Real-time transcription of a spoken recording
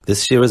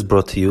This year is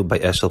brought to you by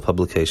Eshel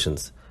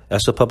Publications.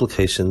 Eshel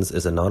Publications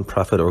is a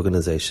non-profit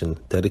organization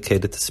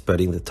dedicated to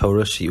spreading the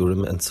Torah,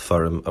 Shiurim, and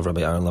Sefarim of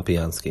Rabbi Aaron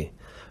Lapiansky.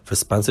 For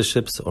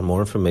sponsorships or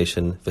more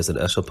information, visit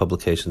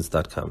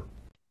eshelpublications.com.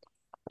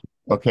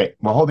 Okay,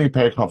 we're holding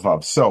Perek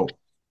Chavav. So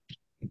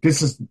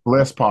this is the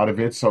last part of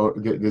it. So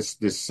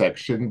this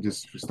section,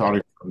 this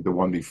starting from the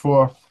one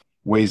before,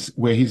 it's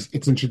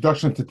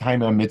introduction to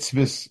Taima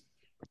Mitzvahs.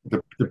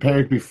 The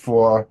Perek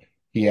before,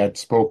 he had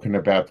spoken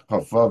about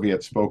Chavav, he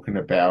had spoken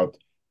about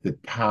the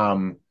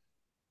Tam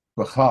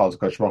B'chal,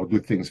 Kadosh Baruch Hu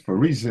do things for a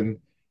reason,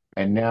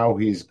 and now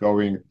he's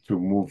going to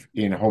move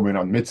in home in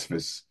on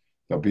mitzvahs.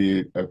 There'll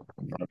be I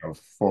don't know,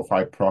 4 or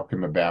 5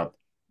 prokim about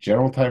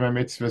general time and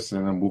mitzvahs,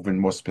 and then move in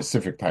more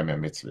specific time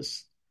and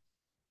mitzvahs.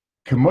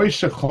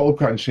 Kemoishe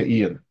cholka and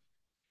she'in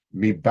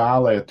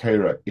mibale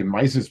Torah in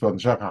Meises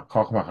B'njach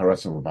HaChochma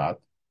HaRatzon L'bad.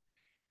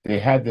 They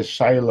had the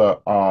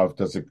shaila of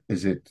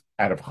is it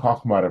out of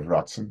Chochma, out of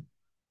Ratzon?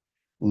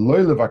 Lo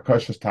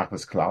levakoshes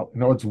tachlis klal.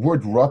 No, its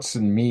word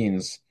Ratzon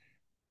means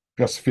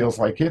just feels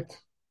like it.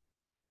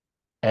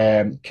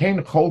 So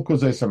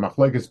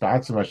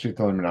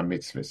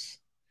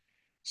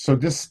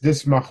this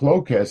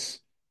machlokes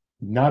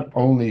not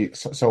only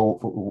so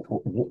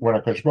when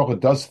HaKadosh Baruch Hu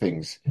does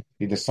things,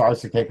 he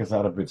decides to take us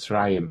out of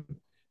Mitzrayim.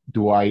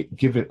 Do I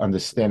give it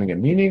understanding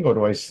and meaning, or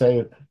do I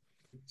say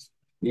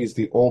he's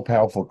the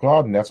all-powerful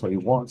God and that's what he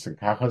wants and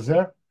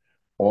kachazeh?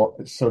 Or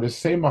so the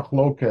same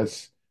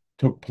machlokes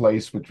took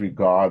place with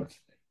regard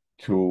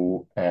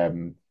to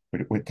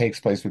what takes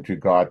place with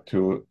regard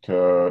to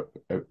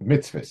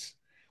mitzvahs.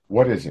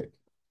 What is it?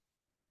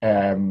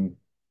 Sheyesh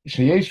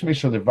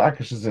mishal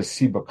levakesh is a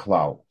siba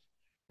klal.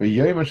 They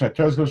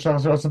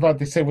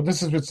say, well,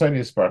 this is Ritzoni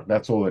Yisparach.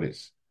 That's all it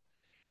is.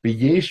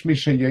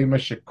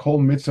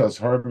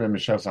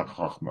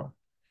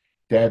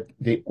 That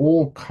they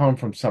all come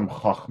from some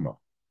chachma.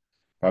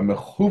 So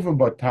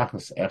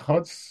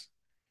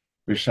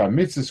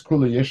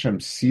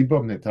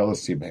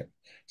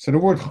the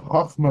word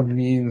chachma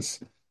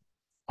means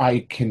I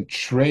can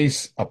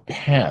trace a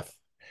path.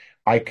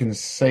 I can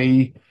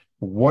say,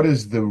 what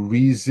is the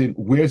reason?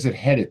 Where's it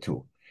headed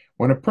to?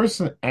 When a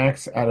person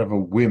acts out of a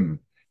whim,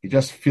 he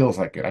just feels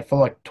like it. I feel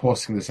like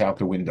tossing this out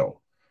the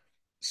window.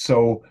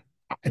 So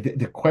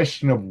the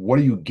question of what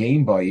do you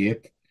gain by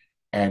it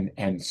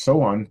and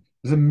so on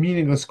is a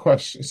meaningless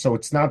question. So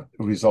it's not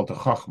a result of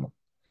chachma.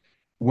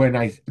 When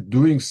I'm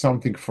doing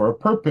something for a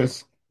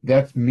purpose,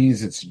 that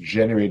means it's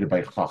generated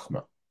by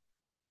chachma.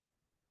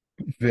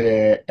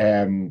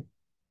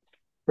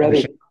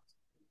 Rabbi,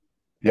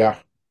 yeah.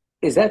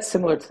 is that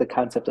similar to the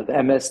concept of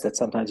emes that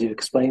sometimes you've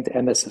explained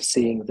emes of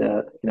seeing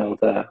the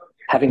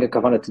having a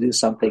kavanah to do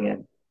something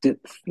and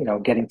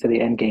getting to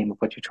the end game of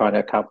what you're trying to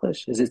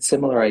accomplish? Is it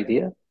similar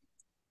idea?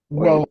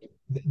 Well,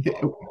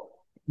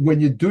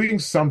 when you're doing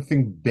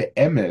something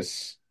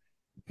be'emes,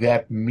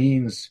 that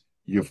means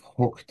you've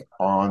hooked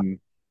on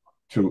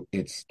to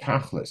its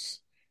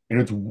tachlis.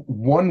 And it's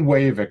one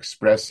way of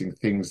expressing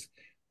things.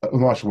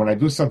 When I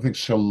do something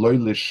shaloi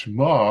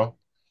lishma,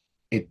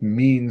 it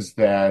means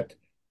that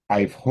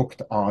I've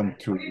hooked on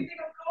to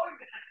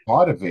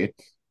part of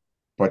it,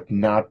 but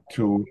not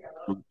to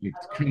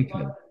its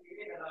content.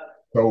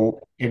 So,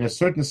 in a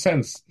certain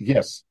sense,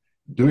 yes,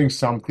 doing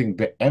something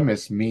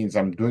be'emes means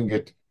I'm doing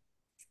it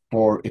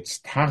for its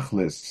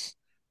tachlis,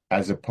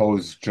 as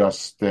opposed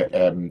just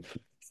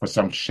for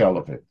some shell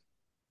of it.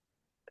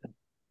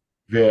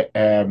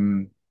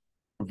 And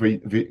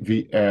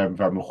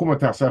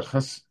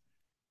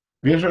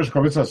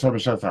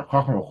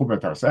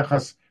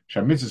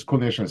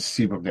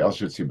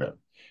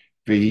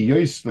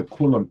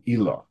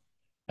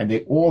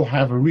they all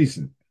have a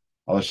reason.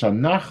 Later,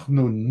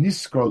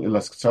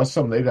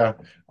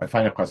 I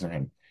find a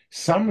question.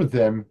 Some of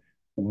them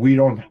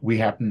we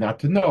have not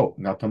to know,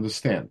 not to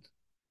understand.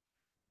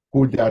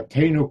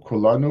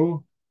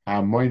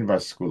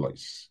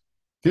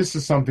 This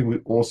is something we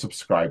all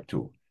subscribe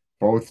to,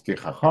 both the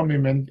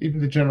Chachamim and even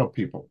the general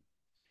people.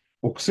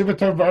 It's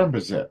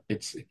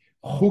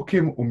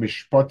chukim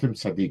umishpatim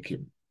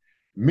tzadikim.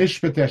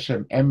 Mishpat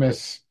Hashem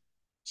emes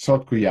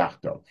sotku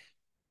yachtov.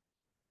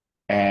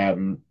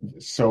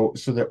 So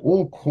they're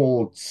all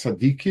called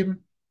tzadikim,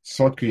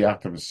 sotku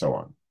yachtov, and so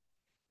on.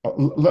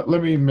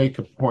 Let me make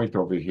a point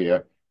over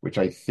here, which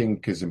I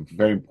think is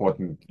very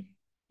important.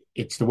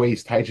 It's the way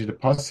it's taiched the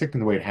pasuk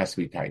and the way it has to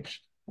be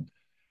taiched.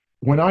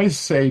 When I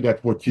say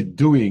that what you're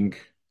doing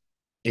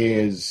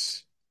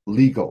is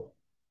legal,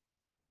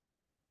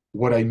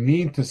 what I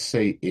mean to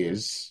say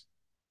is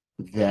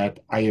that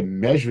I am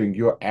measuring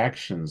your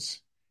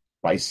actions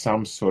by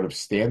some sort of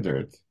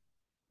standard,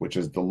 which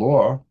is the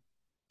law,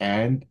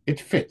 and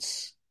it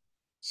fits.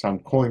 So I'm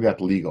calling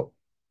that legal.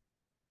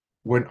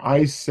 When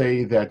I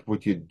say that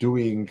what you're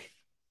doing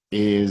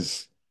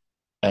is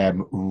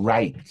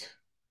right,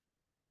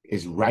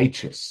 is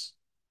righteous,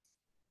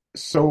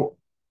 so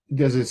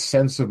there's a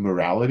sense of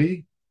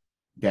morality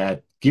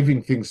that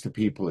giving things to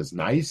people is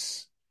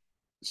nice.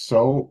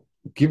 So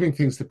giving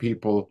things to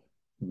people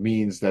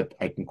means that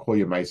I can call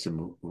you nice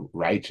and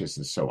righteous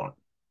and so on.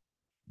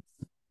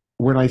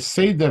 when I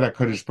say that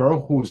HaKadosh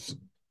Baruch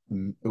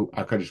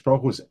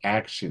Hu's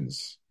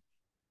actions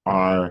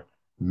are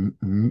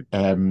mishpatei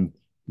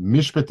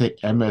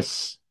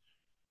emes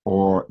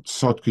or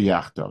tzotku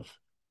yachtov,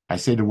 I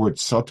say the word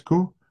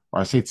tzotku or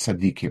I say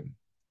tzadikim,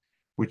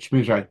 which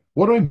means, right,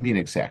 what do I mean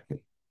exactly?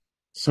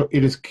 So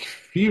it is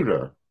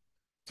clearer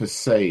to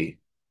say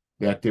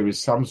that there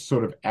is some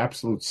sort of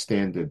absolute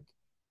standard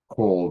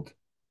called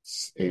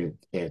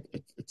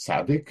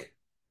tzaddik,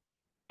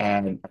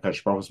 and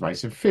HaKadosh Baruch Hu's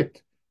ma'asim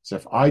fit. So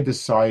if I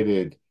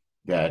decided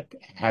that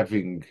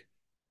having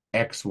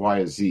X,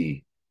 Y, or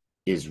Z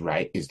is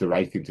the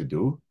right thing to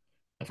do,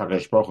 if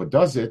HaKadosh Baruch Hu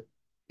does it,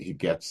 he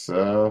gets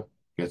a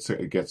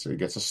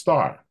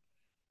star,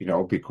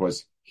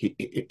 because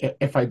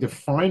if I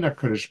define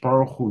HaKadosh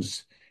Baruch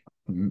Hu's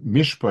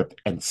mishpat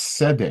and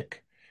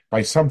tzedek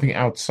by something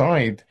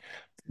outside,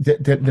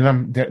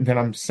 then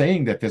I'm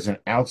saying that there's an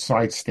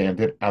outside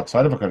standard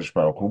outside of HaKadosh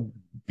Baruch Hu,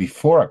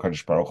 before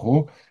HaKadosh Baruch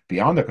Hu,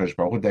 beyond HaKadosh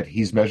Baruch Hu, that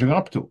he's measuring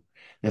up to.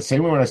 The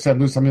same way when I said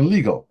do something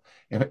legal.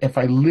 If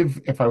I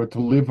were to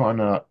live on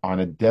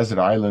a desert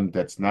island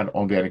that's not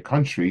owned by any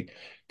country,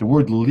 the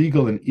word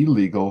legal and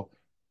illegal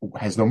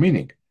has no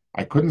meaning.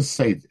 I couldn't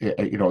say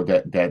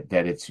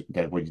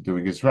that what you're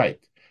doing is right.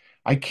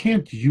 I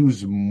can't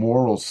use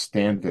moral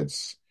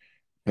standards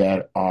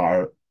that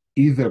are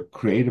either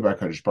created by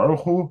Kadosh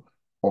Baruch Hu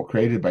or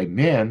created by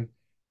man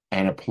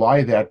and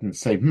apply that and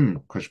say,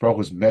 Kadosh Baruch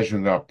Hu is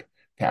measuring up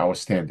to our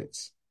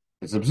standards.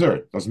 It's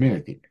absurd. Doesn't mean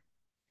anything.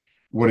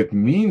 What it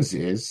means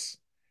is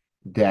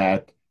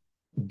that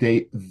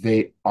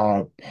they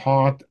are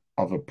part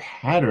of a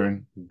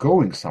pattern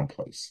going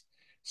someplace.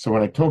 So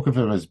when I talk of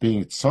them as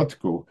being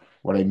tzotku,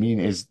 what I mean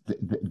is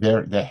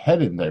they're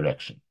headed in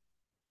direction.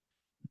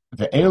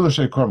 The Eilish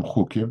Ekorm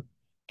Chukim,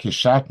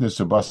 Kishatnus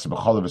Ubas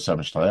B'chol V'Sam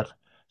Shtalech,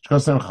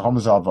 Shkosem Chachom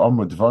Zal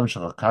V'Omu Dvorim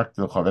Shachakak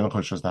L'Chaven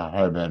Choshos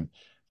Nahar Ben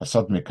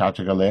Asot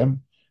Mikatrig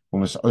Aleim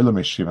U'Mes Olam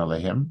Eshim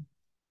Aleim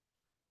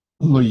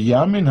Lo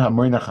Yamin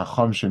HaMoina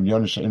Chachom Shem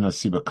Yonish Ein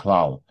Asiba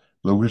Klal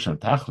Lo Rishon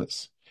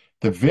Tachlis.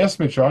 The vast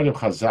majority of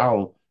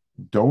Chazal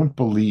don't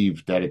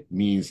believe that it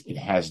means it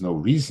has no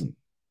reason.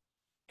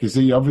 Because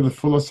they are the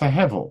full of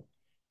Sahevel.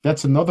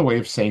 That's another way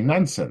of saying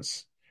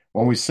nonsense.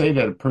 When we say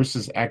that a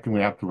person is acting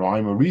without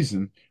rhyme or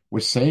reason, we're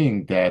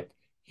saying that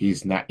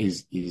he's not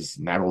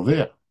all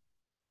there.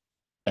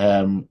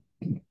 Our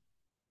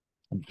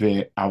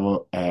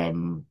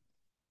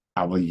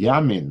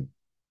yamin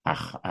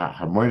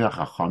harmoina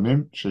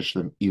chachamim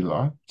sheshlem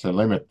ila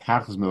tzalem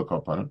tachas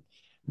milkopanim.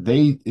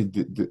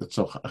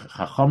 So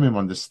chachamim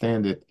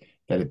understand it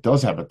that it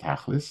does have a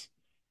tachlis,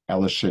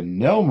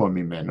 elashenelma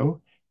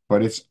mimenu,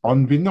 but it's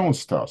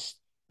unbeknownst to us.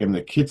 In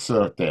the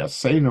kitzur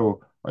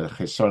de'asenu or the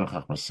cheson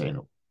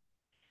chachmasenu.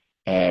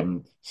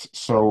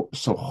 So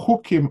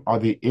chukim are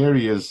the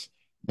areas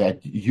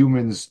that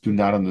humans do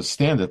not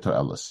understand it to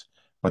Ellis,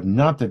 but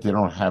not that they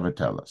don't have it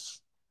to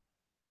Ellis.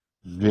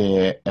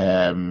 The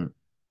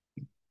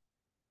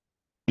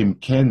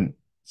imken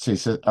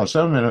says kol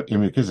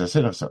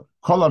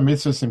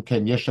mitzvahs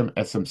imken yeshem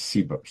esem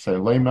siba. So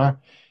lema,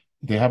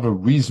 they have a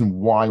reason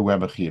why we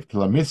have a chiyuv.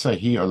 Kol mitzvah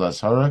hi or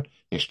lazhara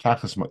yesh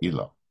tachas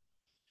ma'ila.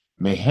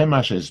 Mehem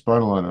asher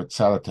isbarnu lanu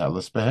tzalat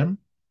Ellis behem.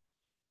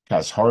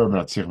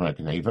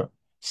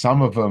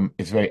 Some of them,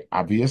 it's very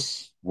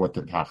obvious what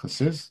the tachlis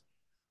is.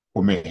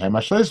 Based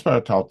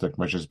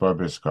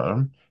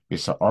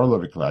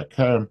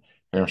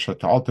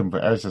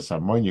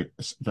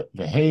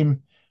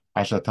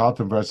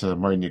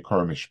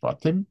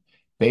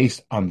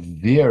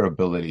on their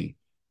ability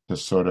to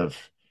sort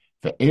of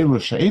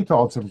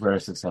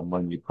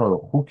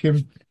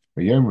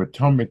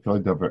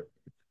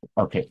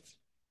okay,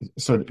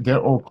 so they're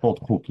all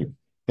called chukim.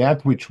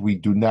 That which we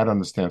do not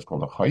understand is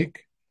called a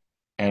chayik,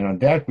 and on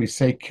that we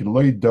say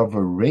kiloi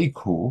davar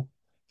reiku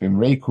v'im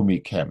reiku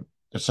mikem.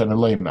 It's an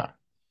aleima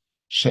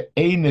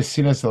she'ein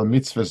nesinas al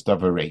mitzvahs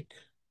davar reik.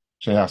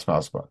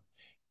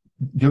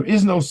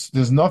 There's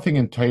nothing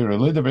in Torah.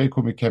 Kiloi davar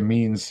reiku mikem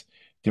means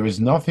there is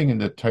nothing in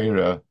the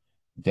Torah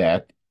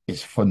that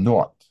is for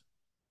naught.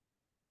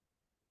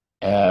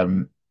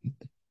 Rak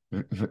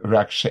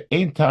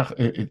she'ein tach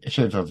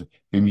v'im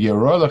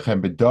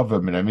yerolachem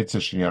bedavar min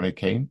hamitzvah shenyani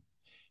kain.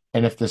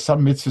 And if there's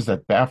some mitzvahs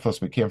that baffle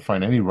us, we can't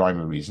find any rhyme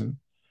or reason.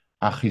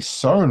 The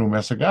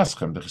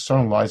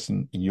chisaron lies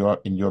in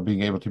your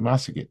being able to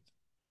masig it.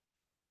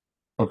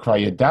 So that's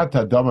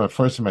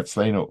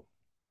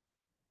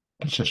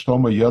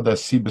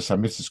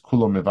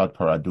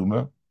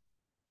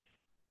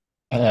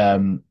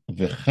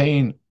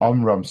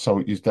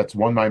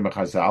one Maimon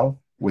Chazal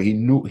where he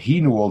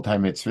knew all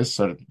time mitzvahs.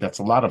 So that's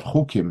a lot of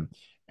chukim,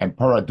 and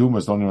paraduma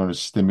is the only one who's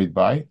stimmied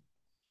by.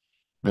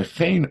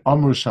 V'chein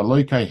amru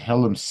shaloikai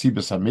helem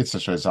sibas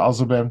hamitzvah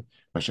she'ezalzabem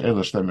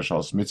v'she'ela shlem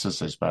mishal mitzvah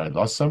se'isbared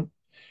lasam.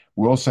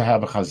 We also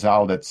have a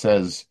chazal that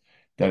says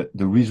that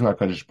the reason why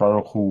Kadosh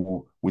Baruch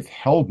Hu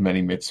withheld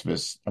many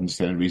mitzvahs,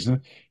 understand the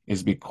reason,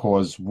 is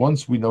because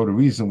once we know the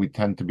reason, we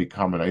tend to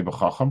become an Eiba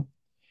Chacham.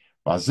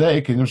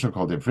 V'azeh kenushim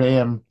called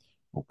Evreim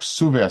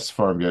u'ksuve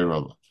asfarim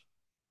yorol.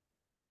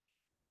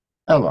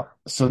 Ella.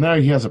 So now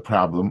he has a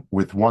problem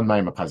with one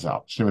Maimon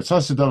Chazal.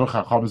 Shnemitzosi Dover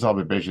Chacham Zal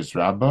Bebeishis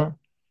Rabbah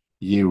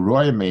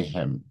Yeroy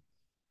Mehem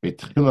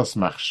Betchilas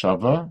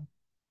Machshava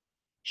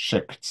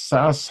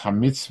Shektsas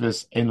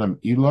Hamitzvus Enam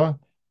Ila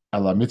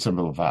Ela Mitzvah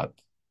Bilvad.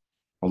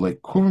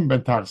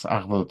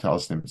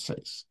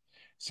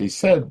 So he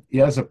said he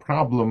has a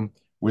problem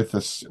with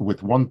this,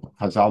 with one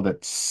Chazal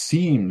that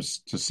seems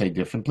to say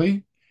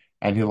differently,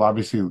 and he'll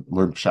obviously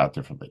learn Pshat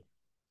differently.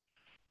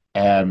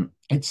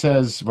 It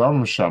says,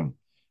 Aren't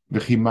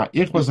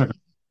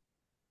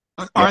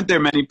there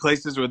many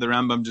places where the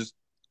Rambam just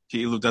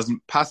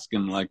doesn't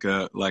paskin like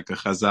a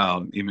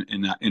Chazal, even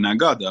in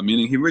Agada,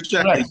 meaning he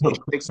rejects, he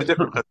takes a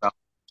different Chazal.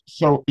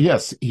 So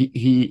yes,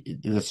 he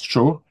that's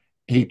true.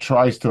 He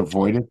tries to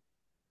avoid it,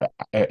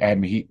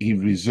 and he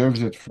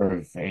reserves it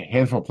for a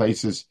handful of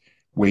places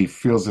where he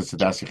feels it's a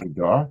Dasi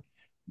Chidar,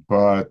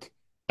 but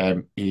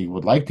he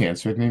would like to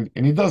answer it,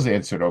 and he does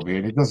answer it over here,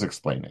 and he does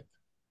explain it.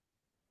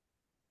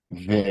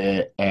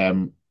 The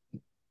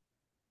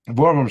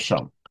Vorm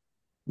Sham,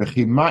 the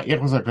Chima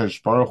Ichos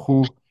HaKadosh Baruch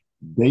Hu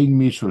Bein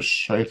Mishu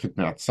Sheichet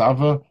Min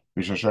Atzava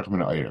Mishu Sheichet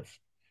Min Ha'erev. It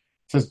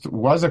says,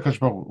 why does HaKadosh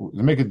Baruch Hu,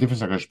 to make a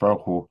difference HaKadosh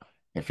Baruch Hu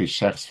if he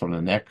shechs from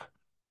the neck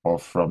or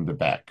from the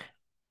back?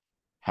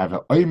 Have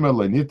a oimer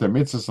lenita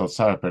mitzvahs al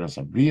tzara penas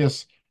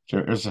abrias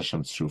shem irza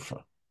Hashem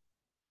tzrufa.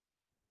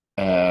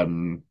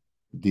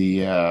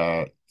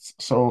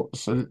 So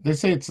they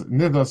say it's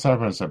nida al tzara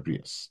penas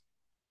abrias.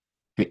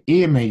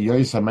 Ve'im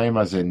heyois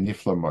ha'mayma ze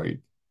nifla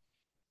moed.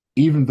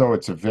 Even though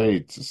it's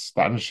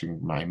astonishing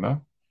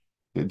mayma,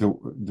 the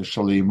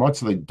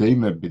shalimotz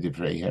le'deime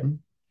b'divreihem,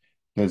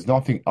 there's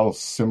nothing else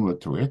similar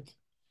to it.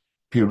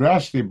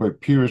 Pirashli by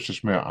pirish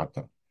shmei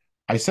ata.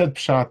 I said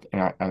pshat,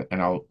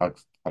 and I'll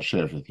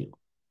share it with you.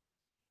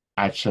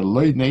 I'll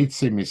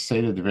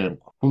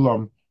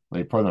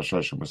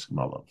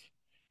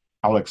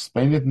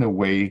explain it in a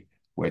way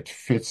where it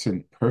fits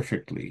in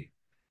perfectly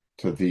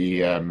to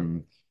the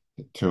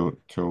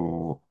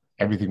to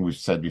everything we've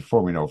said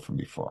before, we know from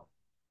before.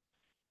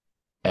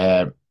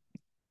 The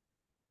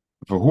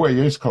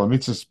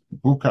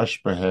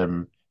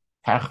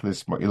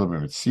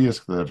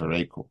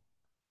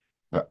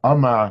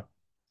Ama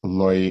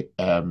loy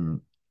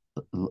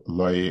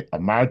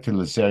amarti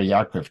lezer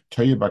Yaakov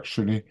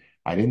toyebakshuni.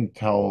 I didn't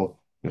tell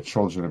the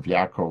children of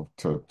Yaakov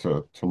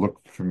to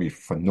look for me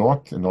for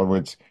naught. In other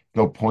words,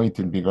 no point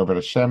in being over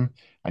Hashem.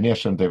 Ani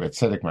Hashem David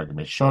Tzedek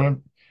Magmei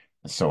Shorim,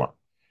 and so on.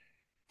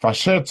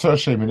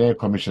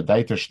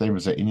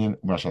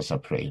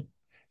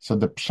 So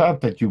the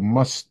pshat that you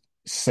must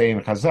say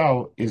in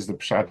Chazal is the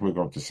pshat we're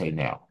going to say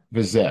now.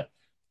 V'zeh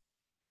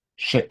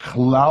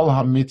sheklal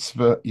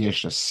hamitzvah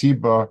yesh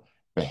asiba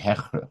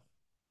behechre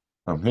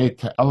v'mei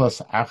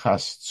te'elas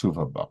achas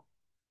tzuva ba.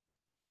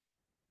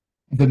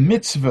 The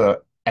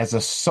mitzvah as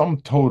a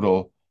sum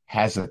total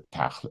has a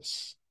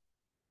tachlis.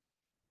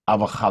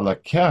 Ava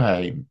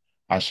chalakehaim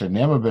asher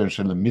nemer ben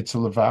shel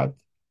mitzvah levad,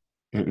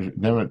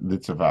 nemer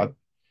litzavad,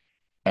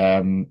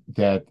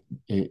 that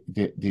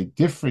the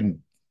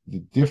different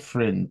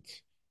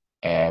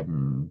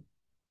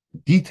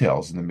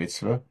details in the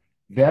mitzvah,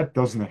 that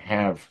doesn't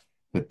have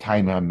the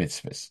taimah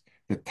mitzvahs.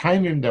 The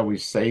taimim that we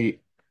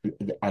say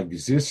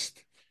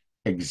exist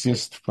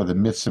for the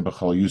mitzvah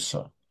b'chol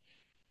yusa,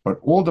 but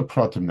all the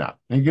pratim not.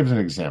 Let me give an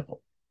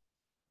example.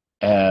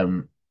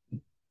 So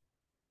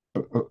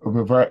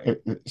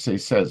he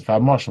says,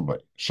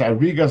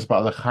 "Sharigas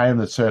balachayim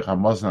letzorech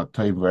hamazon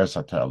hatoiv v'eres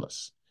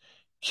hatalas."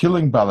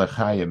 Killing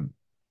balachayim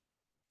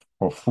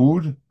for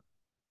food,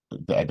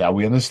 that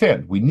we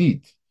understand, we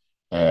need.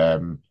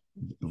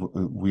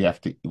 We have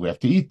to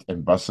eat,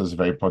 and basa is a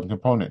very important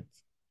component.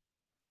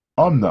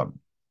 Omnam,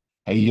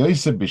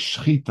 heyoyse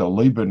b'shchita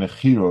leiber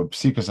nechiro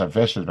psikas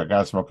aveshet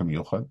v'gas mokem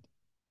yuchad.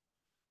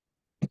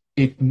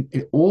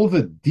 All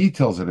the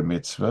details of the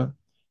mitzvah,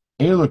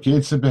 elok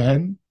yetze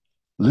behen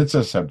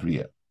litza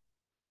sabriya.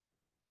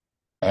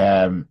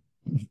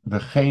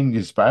 V'chein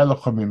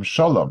yizbayalachom im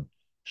shalom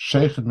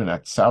sheichet min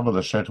atzav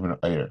l'sheichet min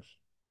ha'erev.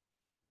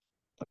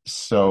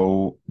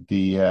 So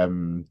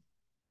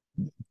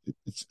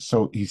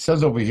so he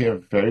says over here a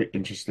very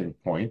interesting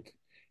point.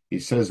 He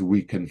says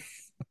we can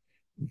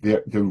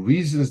the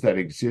reasons that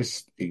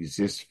exist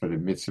for the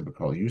mitzvah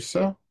b'kol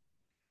yusa,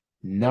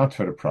 not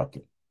for the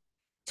pratim.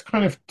 It's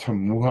kind of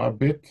tamuha a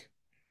bit,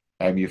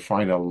 and you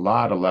find a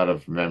lot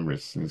of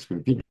memories. And it's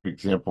going to give you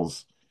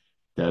examples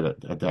that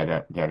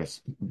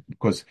is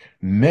because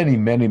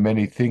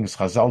many things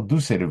Chazal do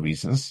say the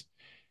reasons,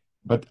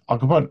 but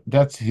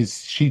that's his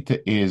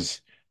shita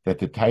is that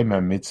the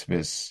taimah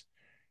mitzvahs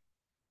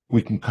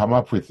we can come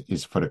up with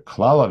is for the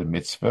klal of the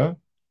mitzvah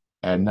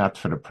and not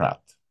for the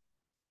prat.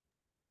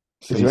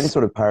 So is there any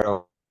sort of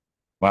parallel?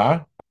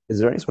 What? Is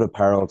there any sort of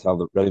parallel to how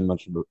the Rebbe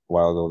mentioned a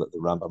while ago that the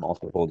Rambam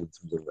also holds in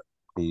terms of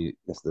the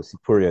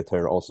Sipuria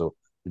Torah also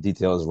the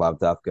details lav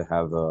dafka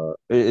have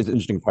it's an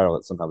interesting parallel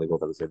that somehow they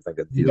both have the same thing.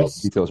 That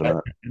details are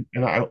not.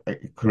 And I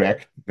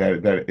correct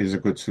that is a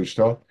good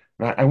sushta.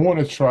 I want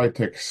to try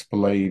to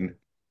explain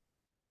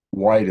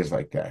why it is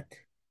like that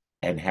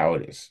and how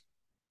it is.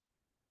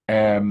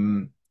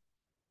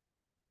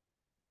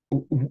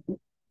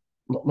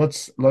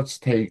 let's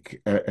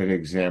take an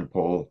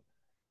example.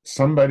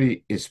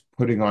 Somebody is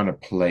putting on a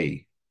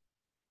play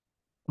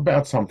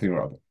about something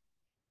or other,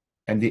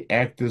 and the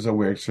actors are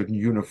wearing certain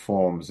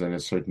uniforms and a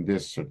certain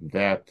this, certain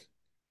that.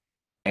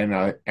 And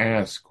I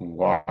ask,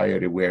 why are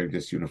they wearing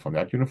this uniform,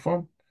 that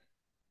uniform?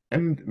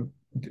 And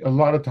a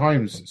lot of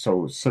times,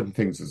 so certain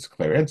things is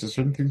clear answer,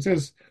 certain things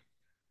is,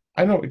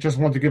 I know, I just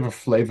want to give a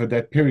flavor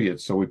that period.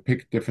 So we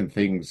pick different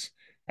things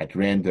at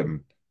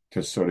random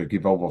to sort of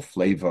give over a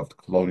flavor of the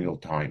colonial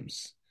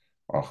times,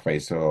 or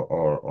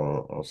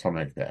something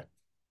like that.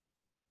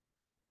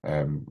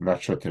 I'm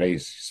not sure today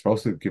is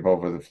supposed to give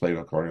over the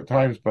flavor of colonial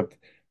times, but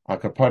Al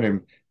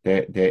Caponim,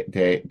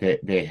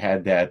 they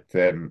had that.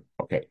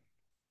 Okay,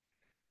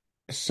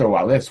 so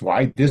I'll ask,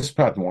 why this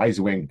part? Why is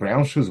he wearing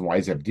brown shoes? Why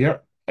is he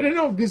there? I don't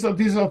know. These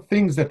are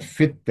things that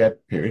fit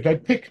that period. I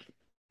picked,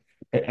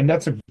 and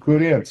that's a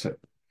good answer.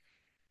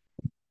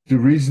 The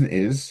reason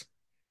is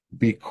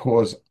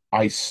because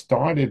I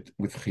started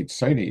with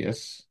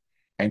chitzonius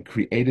and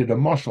created a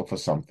mashal for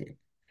something.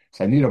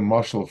 So I need a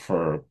mashal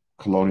for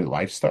colonial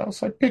lifestyle.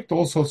 So I picked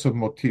all sorts of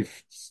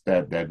motifs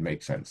that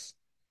make sense.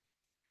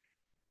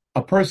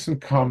 A person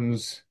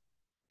comes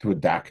to a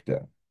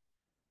doctor,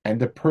 and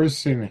the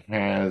person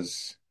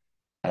has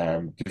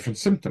different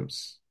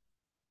symptoms.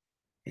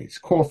 He's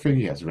coughing,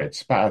 he has red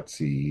spots,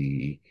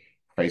 he's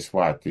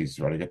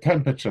running a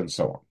temperature, and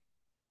so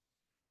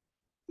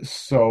on.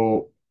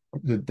 So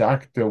the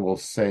doctor will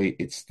say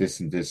it's this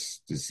and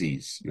this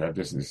disease. You have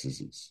this and this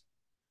disease.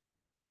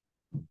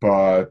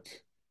 But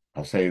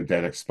I'll say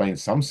that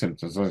explains some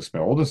symptoms, doesn't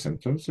explain all the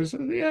symptoms. He says,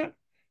 yeah,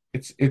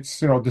 it's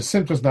the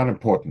symptoms not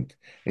important.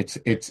 It's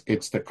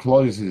the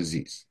cause of the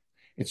disease.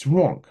 It's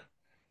wrong.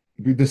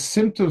 The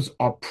symptoms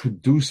are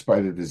produced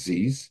by the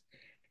disease,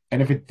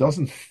 and if it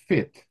doesn't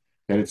fit,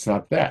 then it's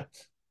not that.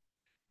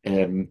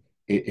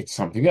 It's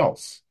something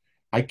else.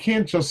 I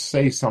can't just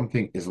say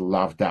something is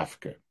lav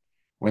dafka.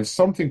 When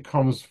something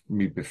comes from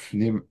me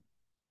bifnim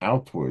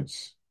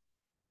outwards,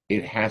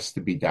 it has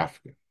to be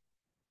dafka.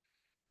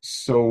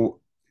 So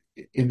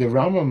in the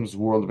Rambam's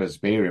world of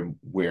Esberim,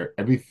 where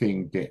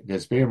everything, the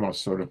Esberim are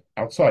sort of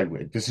outside,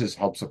 where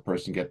helps a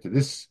person get to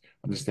this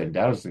understanding,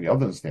 that understanding, the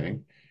other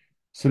understanding.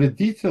 So the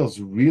details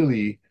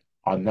really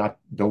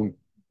don't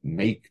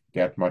make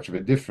that much of a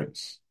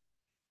difference.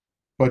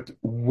 But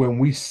when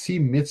we see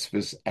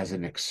mitzvahs as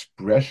an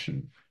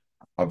expression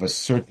of a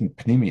certain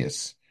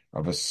pnimius,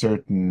 of a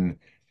certain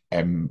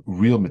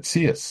real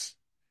mitzias,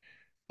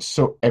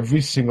 so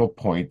every single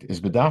point is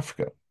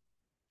bedafka.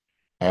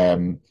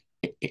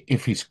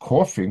 If he's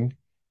coughing,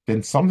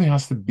 then something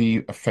has to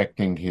be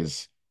affecting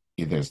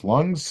either his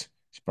lungs,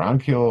 his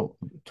bronchial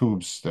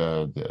tubes,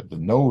 the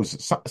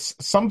nose.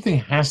 Something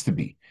has to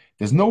be.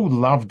 There's no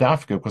lav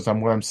dafka because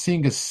what I'm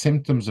seeing is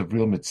symptoms of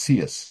real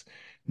mitzias,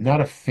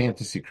 not a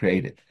fantasy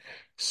created.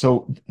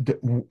 So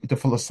the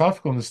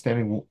philosophical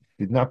understanding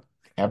did not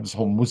have this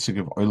whole musig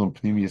of oilam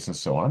pnimius and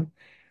so on.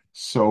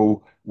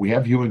 So we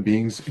have human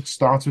beings. It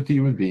starts with the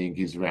human being.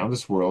 He's around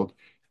this world.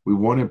 We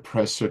want to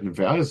impress certain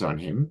values on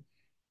him.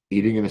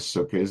 Eating in a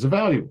sukkah is a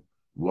value.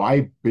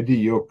 Why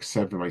bidiyuk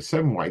 7 by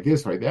 7? Why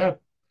this? Why that?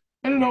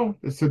 I don't know.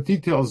 The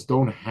details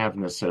don't have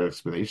necessary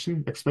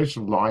explanation.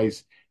 Explanation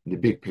lies in the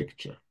big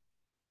picture.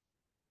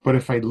 But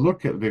if I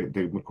look at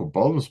the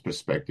Kabbalah's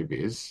perspective,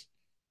 is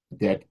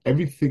that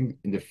everything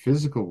in the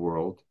physical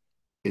world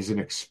is an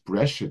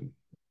expression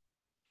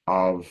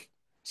of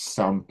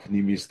some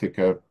pneumistic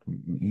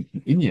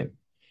inyan.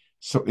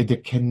 So there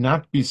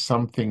cannot be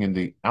something in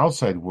the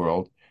outside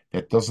world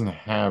that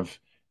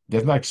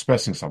they're not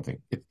expressing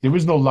something. There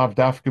is no lav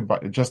dafka,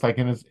 but just like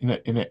in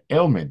an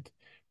ailment,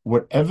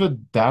 whatever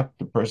that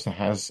the person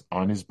has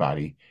on his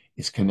body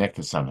is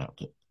connected somehow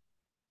to it.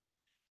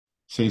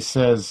 So he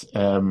says,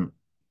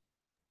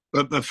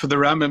 but for the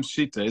Rambam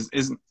Shita,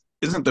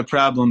 isn't the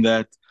problem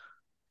that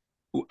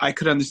I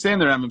could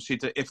understand the Rambam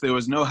Shita if there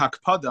was no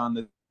hakpada on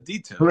the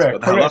details, correct,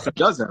 but the correct. halacha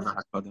does have a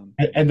hakpada.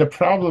 And the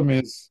problem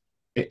is,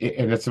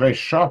 and it's a very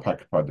sharp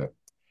hakpada.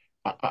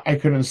 I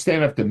could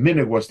understand if the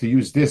minute was to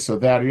use this or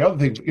that or the other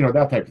thing,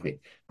 that type of thing.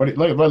 But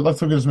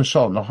let's look at this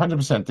Mishal. No,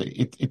 100%.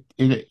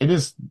 It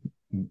is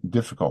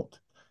difficult.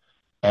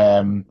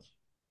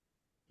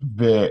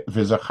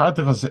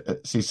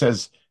 He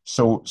says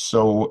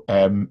so.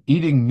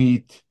 Eating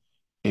meat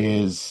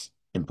is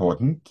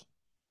important.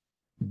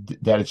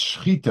 That it's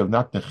shchita,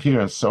 not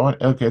nechira, and so on.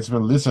 Okay, it's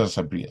been lisa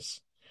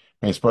sabrias.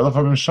 May spoil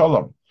from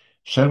Shalom.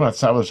 Sherman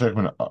Tzavah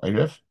Sherman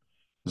Erev.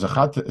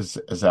 Zachat is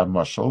a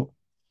mashal.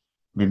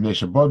 מפני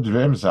שבו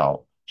דבריהם ז"ל,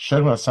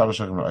 שכם הצו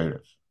שכם הערב.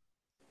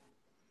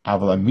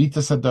 אבל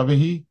המיתוס הדבר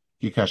היא,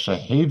 כי כאשר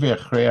הווה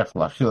הכרח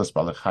לאכילת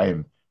בעלי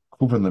חיים,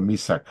 כוון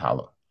למיסה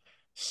קלה.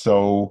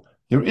 So,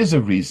 there is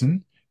a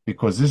reason,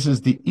 because this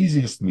is the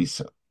easiest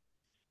misa.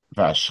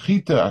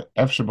 והשחיטה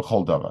אפשר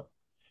בכל דבר.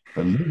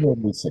 וליבו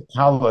מיסה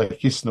קלה,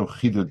 הכיסנו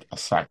חידוד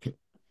הסקת.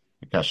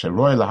 וכאשר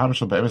רואה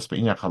להמשל באמס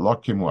בעניין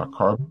חלוקים הוא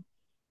הקרבן,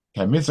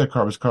 כי המיסה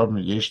קרבן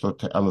יש לו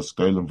תאלס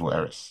גוילם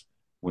וארס,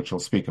 which we'll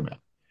speak about.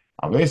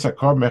 Avesa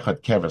korban echad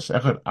keves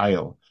echad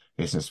ayil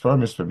Es ist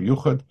Firmis from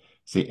Yuchad,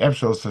 the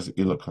Efshel says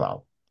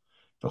Ilaklau.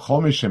 The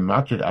Holmishim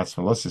matrid as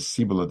Velosis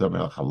Sibul Adam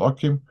El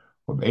Halokim,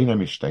 Obena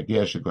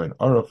Mishtagia should go in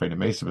Oroch, and the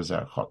Mesa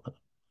Bazar Chaka.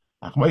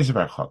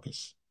 Achmoisavar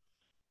Chakis.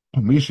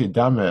 Mishi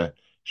Dame,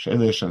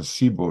 Shelish and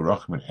Sibu,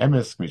 Rochman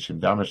Emes, Mishim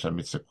Dame,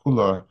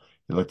 Shamitzakula,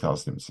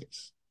 Ilakals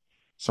Nimsis.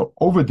 So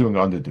overdoing,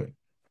 underdoing.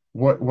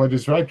 What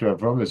is right,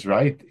 Rav Ram is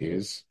right,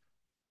 is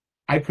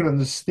I could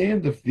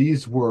understand if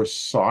these were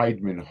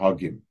side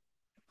minhagim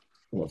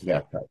of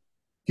that type.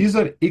 These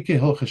are ikke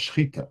hilchas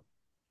shchita.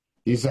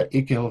 These are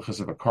ikke hilchas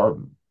of a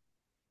carbon.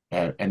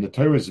 And the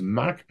Torah is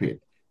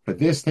makpid. For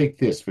this, take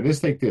this. For this,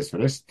 take this. For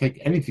this,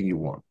 take anything you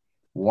want.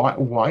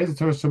 Why is the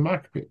Torah so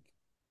makpid?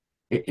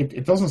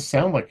 It doesn't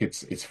sound like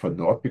it's for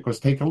naught, because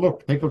take a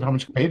look how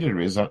much paid there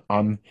is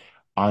on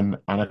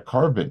a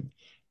carbon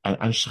and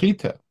on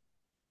shchita.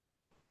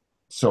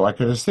 So I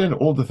can understand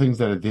all the things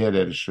that are there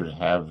that it should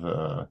have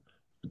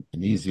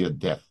an easier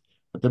death.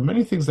 But there are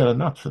many things that are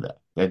not for that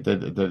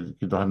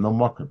you don't have no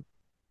makom.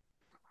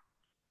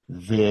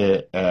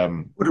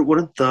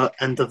 Wouldn't the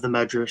end of the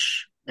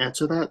medrash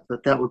answer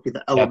that would be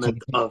the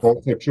element of...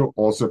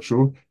 Also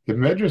true. The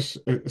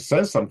medrash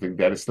says something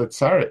that is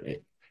letzara.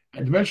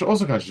 And the medrash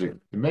also contradicts.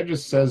 The medrash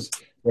says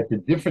that the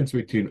difference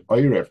between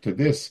oirev to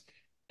this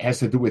has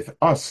to do with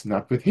us,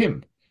 not with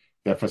him.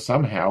 Therefore,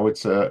 somehow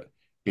so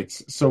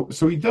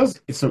he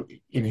does. So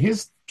in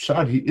his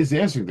shot, he is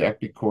answering that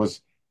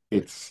because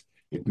it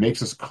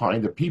makes us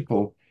kind of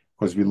people,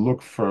 because we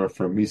look for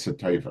misa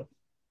tova.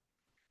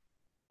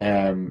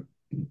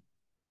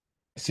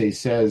 So he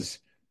says,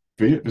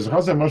 so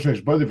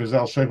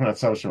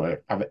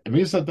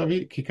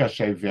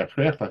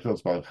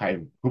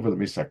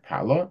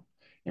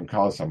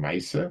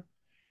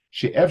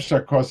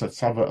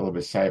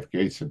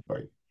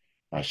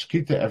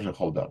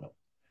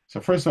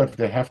first off,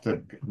 they have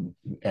to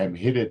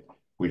hit it.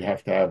 We'd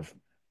have to have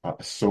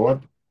a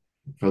sword.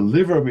 The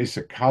liver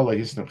misakala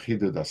hisnam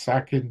chidu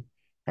dasakin.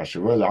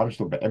 Kasherol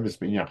amshlo beemes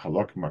binyan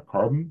chalokim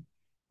akarbim.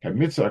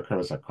 Kamitzah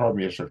occurs a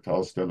carbon yeshak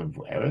tal still in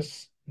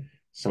vueres.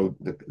 So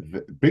the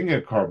bringing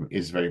a carbon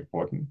is very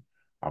important.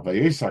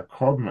 Avayisa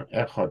carbon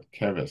echad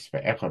keves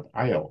ve'echad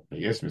ayel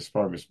ve'yes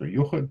mispar mispar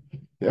yuchad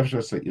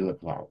ve'efshar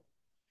se'ilak lau.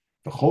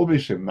 The whole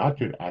mission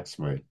matrid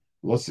atzmei.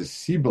 Los is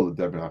sibel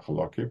devin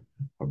achalokim,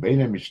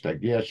 obena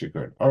mishtagia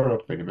shikon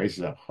orok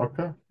v'nemesis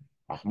achoka,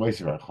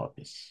 achmoisiv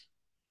achokis.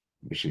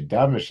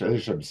 Mishidam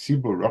mishalisham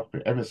sibel roch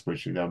be'emes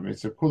mishidam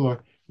mitzakula,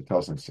 it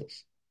tells him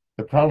says.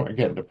 The problem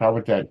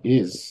with that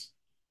is,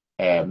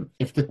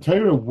 if the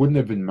Torah wouldn't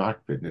have been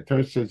makbid, the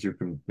Torah says you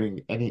can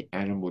bring any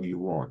animal you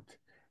want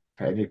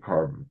for any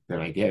carbon,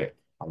 then I get it.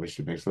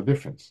 Obviously, it makes no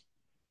difference.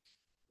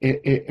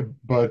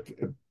 But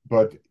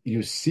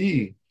you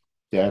see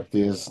that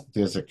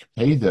there's a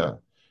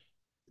kpeda.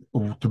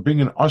 To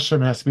bring an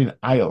ashram has to be an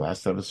aisle,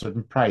 has to have a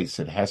certain price,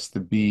 it has to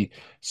be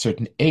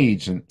certain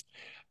age, and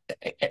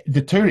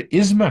the Torah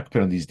is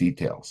makbid on these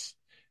details.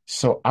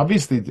 So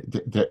obviously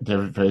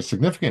they're very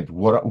significant.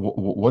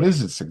 What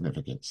is its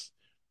significance?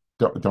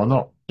 Don't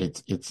know.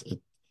 It's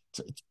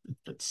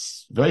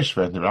very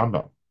shver in the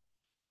Rambam.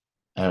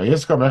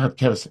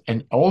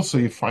 And also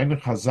you find in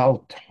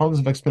Chazal tons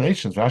of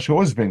explanations. Rashi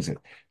always brings it.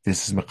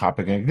 This is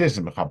mechaper geneg this,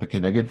 and mechaper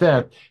geneg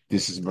that.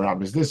 This is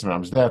meram is this,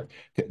 meram is that.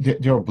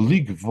 There are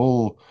oblique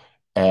full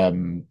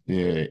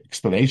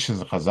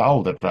explanations of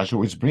Chazal that Rashi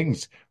always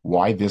brings.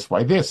 Why this?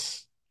 Why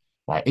this?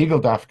 Why egel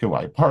dafke?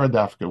 Why para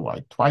dafke?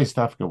 Why twice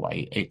dafke?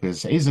 Why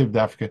ekes ezev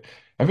dafke?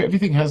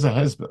 Everything has a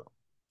hezbollah.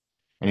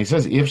 And he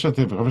says, so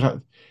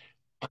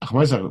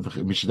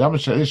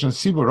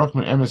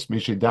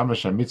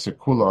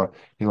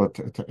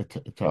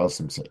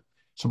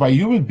by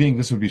human being,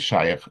 this would be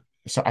shaykh.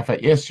 So if I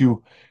ask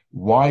you,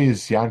 why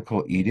is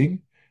Yankel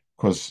eating?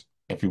 Because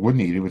if he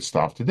wouldn't eat, he would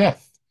starve to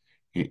death.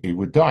 He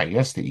would die. He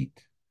has to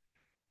eat.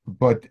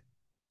 But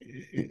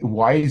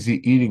why is he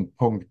eating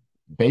punkt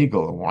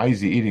bagel? And why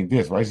is he eating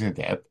this? Why is he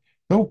that?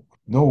 No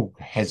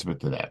hezbollah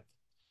to that.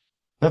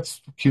 That's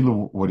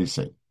kilo what he's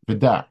saying.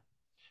 V'da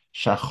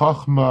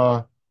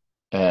shachachma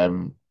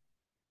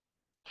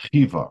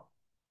chiva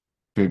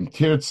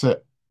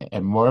b'mtirtze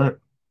emor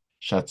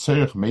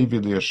shatzerich maybe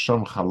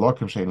liyashom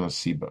chalokim shein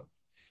siba.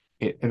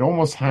 It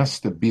almost has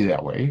to be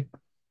that way.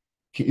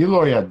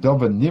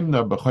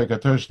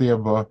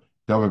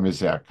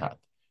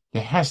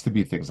 There has to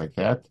be things like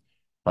that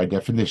by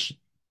definition.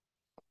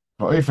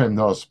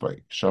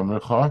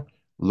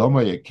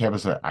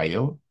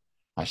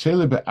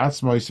 Ashele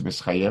be'atzmois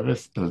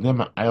mischayeves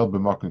l'nema ayel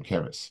b'mokum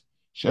keves.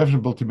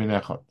 She'efshe bulti min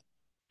echad.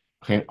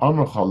 Chen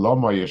amrcha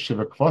lama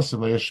yeshiva kvasim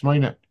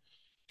le'yeshmoina.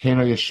 Chen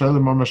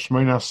ha'yesholim amr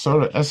shmoina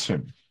asora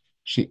esrim.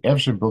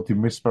 She'efshe bulti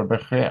mispar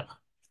b'cheach.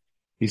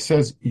 He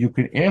says you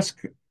can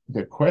ask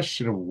the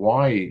question of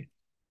why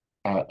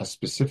a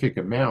specific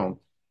amount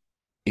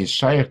is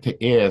shaykh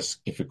to ask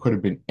if it could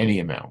have been any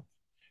amount.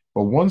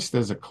 But once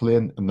there's a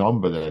clear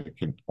number that it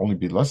can only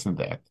be less than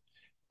that,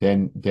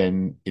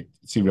 then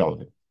it's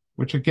irrelevant.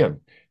 Which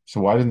again,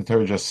 so why didn't the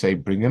Torah just say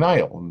bring an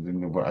aisle?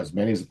 And as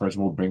many as the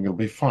person will bring, it'll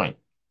be fine.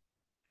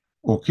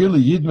 Ukil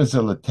yidme ze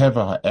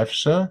leteva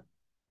ha'efsher,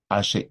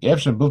 ashe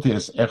efsher bilti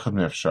es echad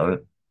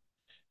me'efsher.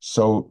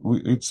 So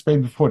we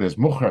explained before, there's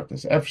muchrak,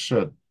 there's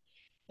efsher.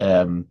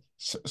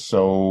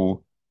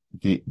 So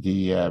the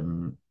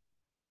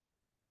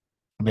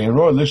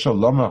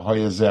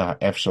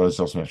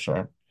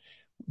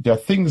there are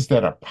things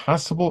that are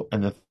possible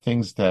and the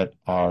things that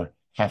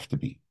have to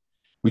be.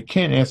 We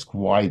can't ask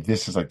why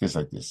this is like this,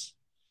 like this.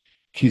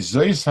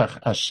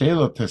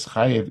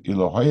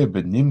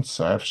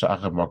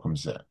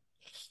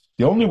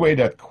 The only way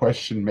that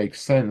question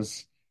makes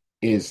sense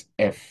is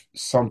if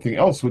something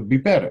else would be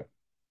better.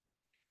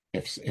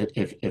 If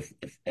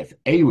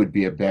A would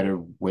be a better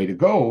way to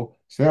go,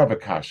 so they have a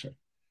kasha.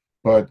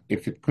 But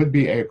if it could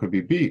be A, it could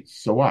be B,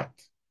 so what?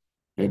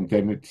 Then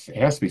it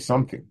has to be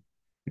something.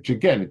 Which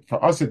again,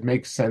 for us, it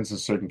makes sense in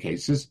certain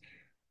cases.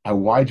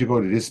 Why'd you go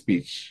to this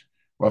beach?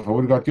 Well, if I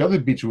would have got the other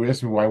beach, you would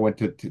ask me why I went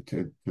to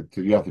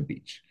the other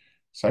beach.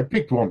 So I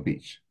picked one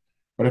beach.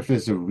 But if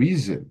there's a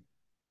reason,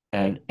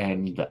 and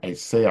I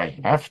say I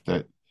have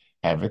to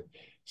have it,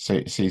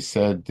 so he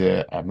said,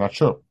 I'm not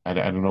sure. I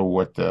don't know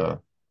what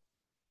the.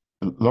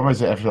 למה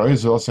זה אפשר?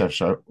 זה also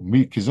אפשר.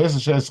 כי זה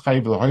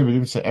חי ולהוי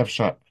בלים זה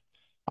אפשר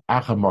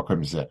אחר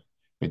מקום זה.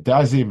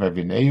 ודזי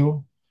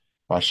מבינהו,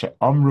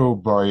 ושאמרו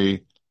בוי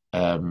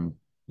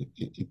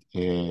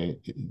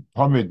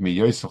תמיד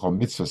מיוסך או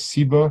מצווה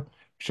סיבה,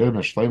 שלם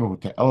השלמה הוא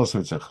תאלס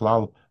את זה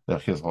כלל,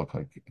 להכיז על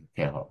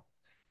כהל.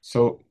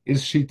 So,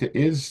 shita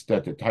is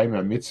that the time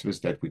of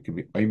mitzvahs that we can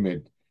be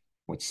aimed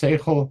with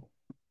seichel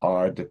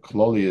are the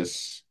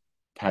klolius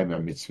time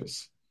of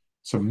mitzvahs.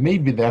 So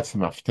maybe that's the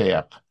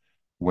mafteach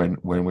when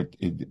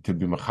to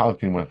be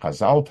mechalkin when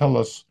Chazal tell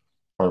us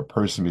or a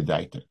person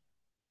midaita.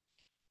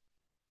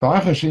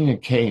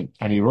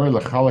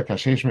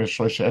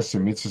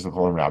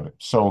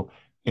 So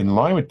in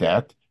line with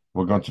that,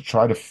 we're going to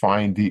try to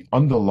find the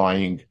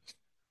underlying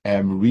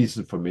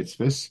reason for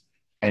mitzvahs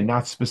and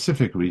not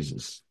specific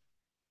reasons.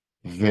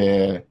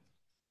 The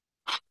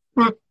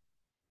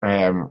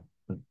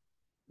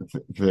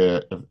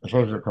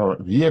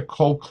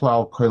kol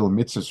klal kol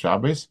mitzvahs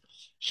rabbis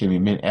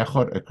shemimin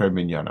echad occur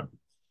minyanam.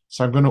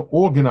 So I'm going to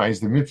organize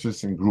the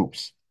mitzvahs in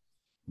groups.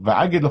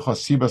 Va'agid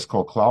l'chasibas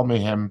kol klal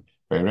mehem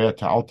ve'reya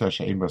ta'alta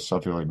she'im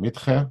b'sofil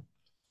mitche.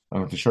 I'm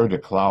going to show the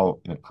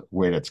klal in a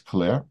way that's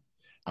clear.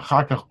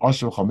 Achar kach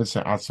osher l'chol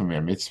mitzvah atzum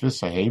me'mitzvahs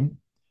sahem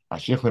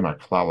ashich lema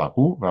klal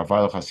ahu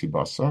v'avay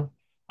l'chasibasa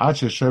ad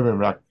she'shovim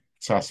rak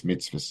tzas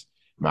mitzvahs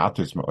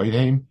ma'atus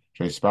ma'oidheim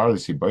she'yispar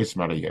l'sibois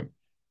marayim.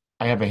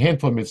 I have a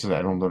handful of mitzvahs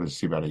I don't know the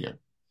sibarayim.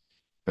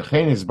 The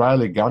chain is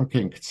barely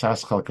gamkin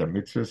ktsas chalka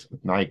mitzvahs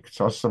nai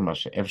ktsasam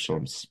mashe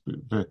efshel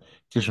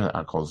tishma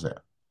akol zeh.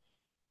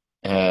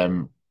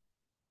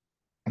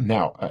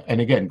 Now, and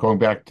again, going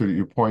back to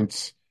your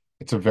points,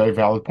 it's a very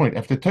valid point.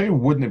 If the Torah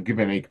wouldn't have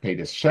given Eikpei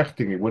this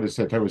shechting, it would have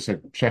said, Torah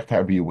said, shecht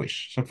however you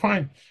wish. So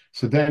fine.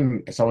 So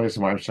then, someone says,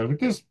 I'm shechting like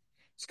this.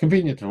 It's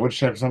convenient. I would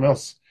shech something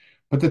else.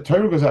 But the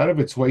Torah goes out of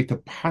its way to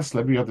pass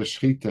every other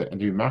shechita and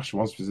to be machsh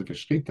one specific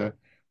shechita.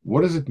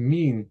 What does it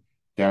mean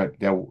that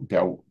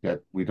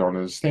we don't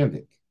understand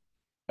it?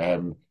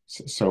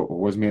 So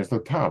what does it mean as the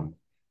tam?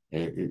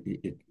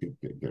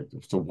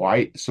 So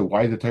why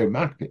the Torah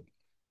makbid?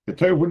 The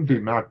Torah wouldn't be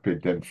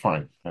makbid, then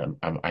fine.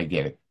 I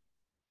get it.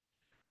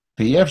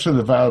 Before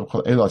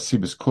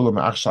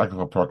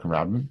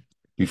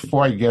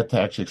I get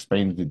to actually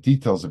explain the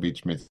details of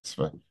each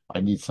mitzvah,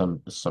 I need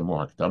some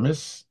more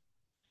hakdamis.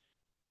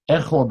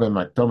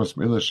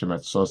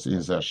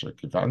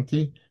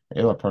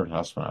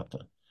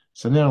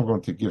 So now I'm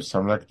going to give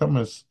some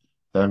hakdamis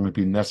that are going to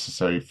be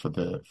necessary for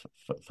the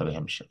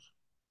hemshech.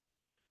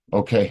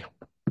 Okay.